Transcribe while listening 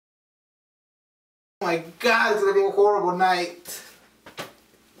my god, it's gonna be a horrible night.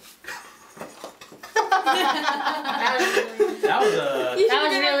 That was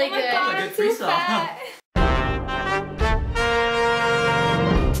really good. That was a good freestyle.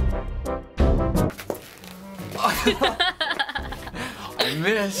 I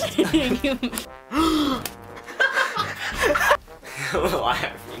missed.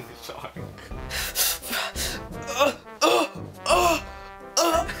 Laughing, sorry.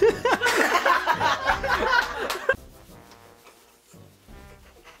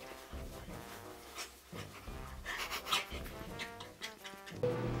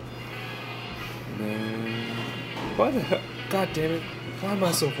 Why the hell? God damn it! Why am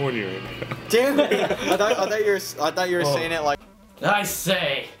I so horny right now? Damn it! I thought you were saying it like. I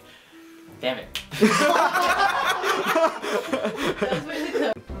say. Damn it.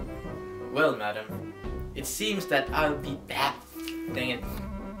 Well, madam, it seems that I'll be back. Dang it.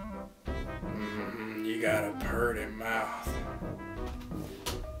 You got a pretty mouth.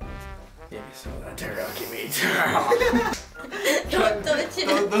 Give me some of that teriyaki meat. Don't touch it.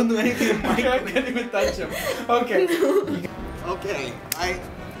 Don't do anything, Mike. I can't even touch him. Okay. Okay, I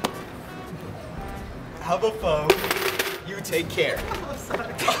have a phone. You take care. I'm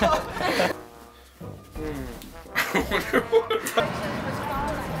sorry.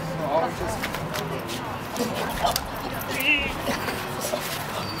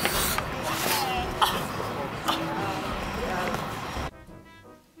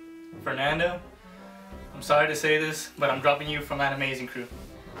 Fernando, I'm sorry to say this, but I'm dropping you from An Amazing Crew.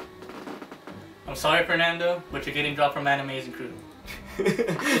 I'm sorry, Fernando, but you're getting dropped from An Amazing Crew.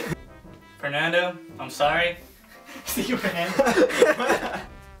 Fernando, I'm sorry. See you, Fernando.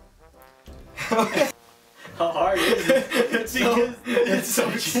 How hard is it?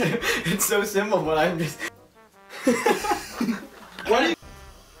 It's so simple, but I'm just. What?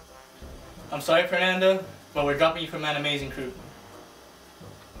 I'm sorry, Fernando, but we're dropping you from An Amazing Crew.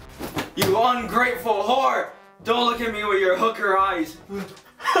 You ungrateful whore! Don't look at me with your hooker eyes.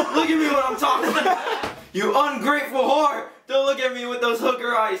 Look at me when I'm talking. You ungrateful whore! Don't look at me with those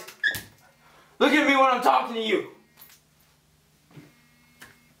hooker eyes. Look at me when I'm talking to you.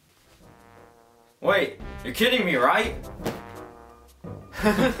 Wait, you're kidding me, right?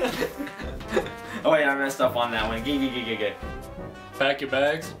 Oh wait, I messed up on that one. Gig. Pack your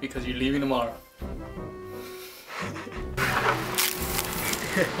bags because you're leaving tomorrow.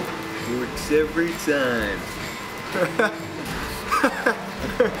 Works every time.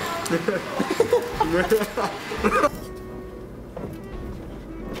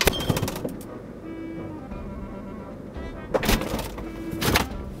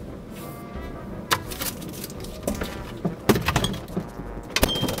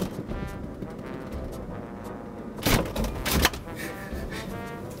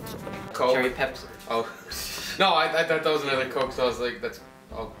 Coke. Cherry Pepsi. Oh. No, I thought that was another Coke, so I was like, that's.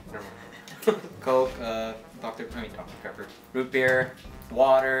 Oh, never mind. Coke, Dr. Pepper. Root beer,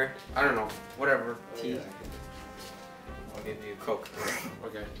 water. I don't know. Whatever. Tea. I'll give you Coke.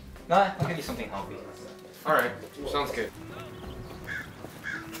 Okay. Nah, I'll give you something healthy. Alright. Sounds good.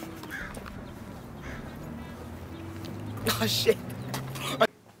 Oh shit.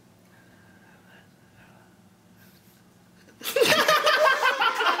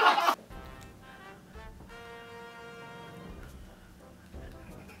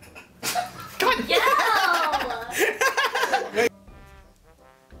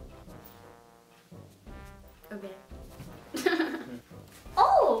 Okay.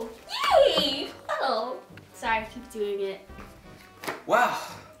 Oh, yay! Oh, sorry, I keep doing it. Wow.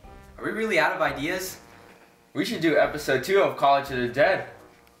 Are we really out of ideas? We should do episode 2 of College of the Dead.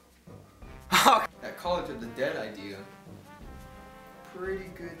 That College of the Dead idea. Pretty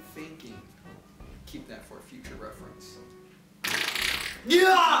good thinking. Keep that for a future reference.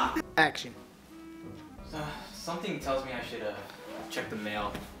 Yeah! Action. Something tells me I should check the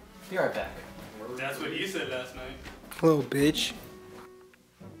mail. Be right back. That's what you said last night. Hello, bitch.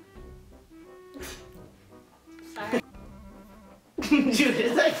 Sorry. You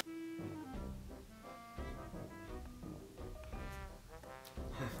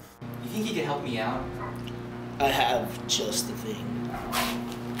think you could help me out? I have just the thing.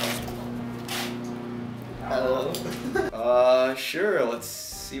 Hello? Sure, let's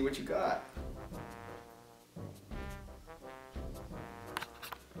see what you got.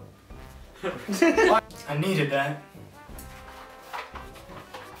 I needed that.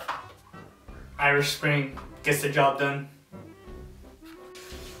 Irish Spring gets the job done.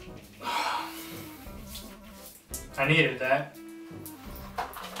 I needed that.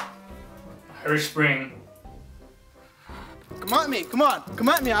 Irish Spring. Come at me, come on. Come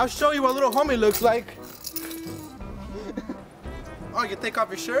at me. I'll show you what little homie looks like. Oh, you take off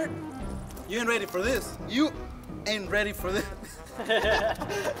your shirt? You ain't ready for this. You ain't ready for this.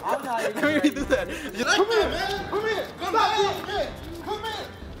 I'm not even Let me do that. You like that, man? Come here. Come here. Come here.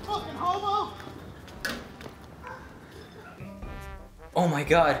 Fucking homo. Oh my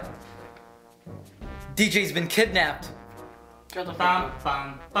god. DJ's been kidnapped. Bum,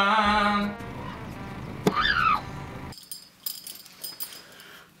 bum, bum.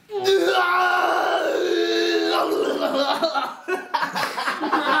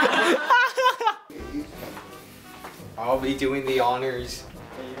 I'll be doing the honors.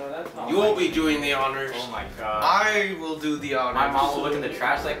 You won't be doing the honors. Oh my god. I will do the honors. My mom will look in the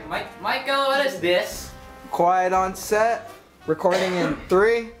trash like, Michael, what is this? Quiet on set. Recording in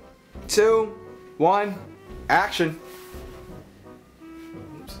 3, 2, 1, action.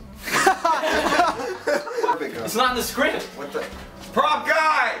 It's not in the script. What the? Prop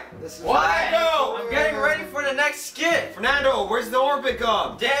guy! What? Fernando! I'm getting ready for the next skit. Fernando, where's the orbit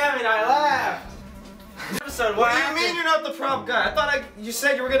gum? Damn it, I laughed. Episode, what do you mean you're not the prop guy? I thought you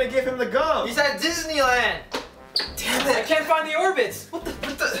said you were gonna give him the gum. He's at Disneyland. Damn it, I can't find the orbits. What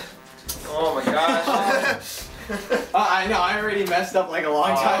the? Oh my gosh. I know, I already messed up like a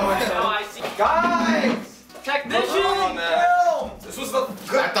long time ago. Oh, I see. Guys! Technician! Film! This was the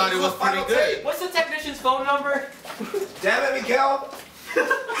good. I thought it was pretty good. What's the technician's phone number? Damn it, Miguel!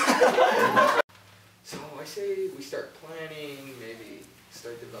 So I say we start planning, maybe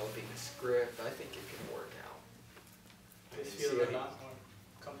start developing a script. I think it can work out. This feels a lot more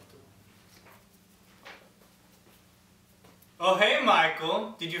comfortable. Oh, hey,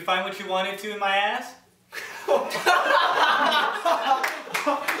 Michael. Did you find what you wanted to in my ass? That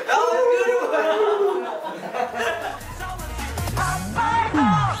was a good one.